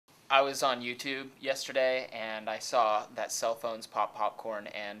I was on YouTube yesterday and I saw that cell phones pop popcorn,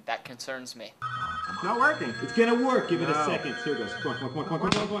 and that concerns me. Not working. It's gonna work. Give it a second. Here it goes. Come on, come on, come on,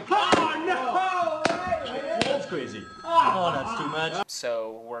 come on, come on, come on. Oh no! That's crazy. Oh, that's too much.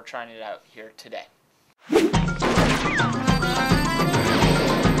 So we're trying it out here today.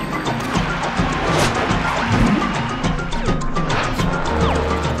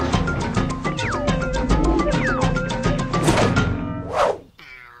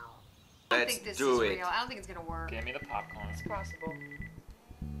 Let's do it. I don't think it's gonna work. Give me the popcorn. It's possible.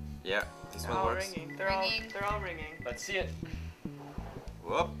 Yeah, this They're one all works. ringing. They're all ringing. Let's see it.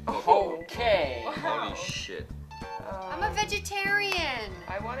 Whoop. Okay. Wow. Holy shit. I'm Oh. a vegetarian.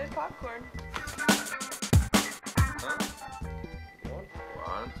 I wanted popcorn. Huh?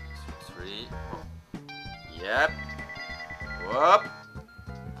 1, 2, 3. Yep. Whoop.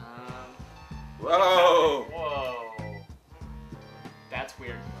 Whoa. Whoa. That's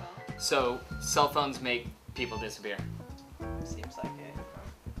weird. So, cell phones make people disappear. Seems like it.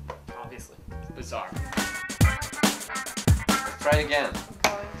 Obviously. Bizarre. Let's try again.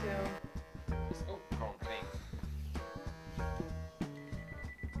 I'm going to.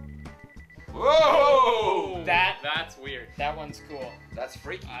 Whoa! That's weird. That one's cool. That's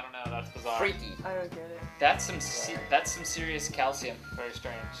freaky. I don't know. That's bizarre. Freaky. I don't get it. That's some serious calcium. Very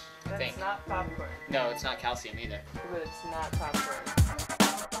strange. I That's think. not popcorn. No, it's not calcium either. But it's not popcorn.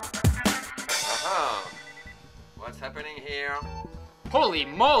 Uh-huh. What's happening here? Holy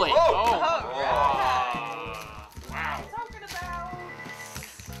moly! Whoa. Oh, Wow. wow. Talking about.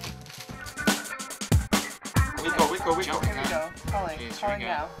 We go. Here we go. Calling. Jeez, Calling here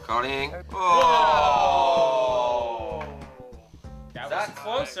we go. now. Calling. Whoa! That was That's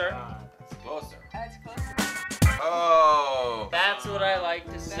closer. Closer. That's closer. Oh. That's what I like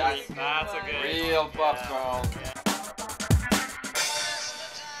to see. That's That's a a good good. Real popcorn.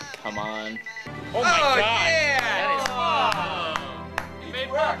 Come on. Oh my god! Yeah. That is awesome. You made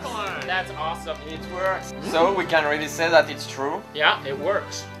works. popcorn. That's awesome. It works. So we can really say that it's true. Yeah, it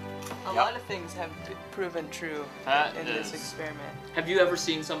works. A lot of things have proven true in this experiment. Have you ever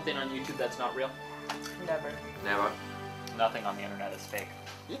seen something on YouTube that's not real? Never. Never. Nothing on the internet is fake.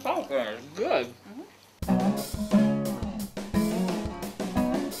 This popcorn is good.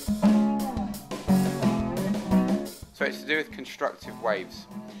 So it's to do with constructive waves.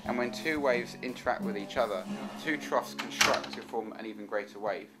 And when two waves interact with each other, two troughs construct to form an even greater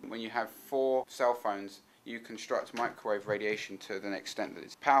wave. When you have 4 cell phones, you construct microwave radiation to an extent that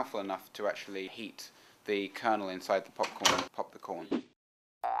it's powerful enough to actually heat the kernel inside the popcorn and pop the corn.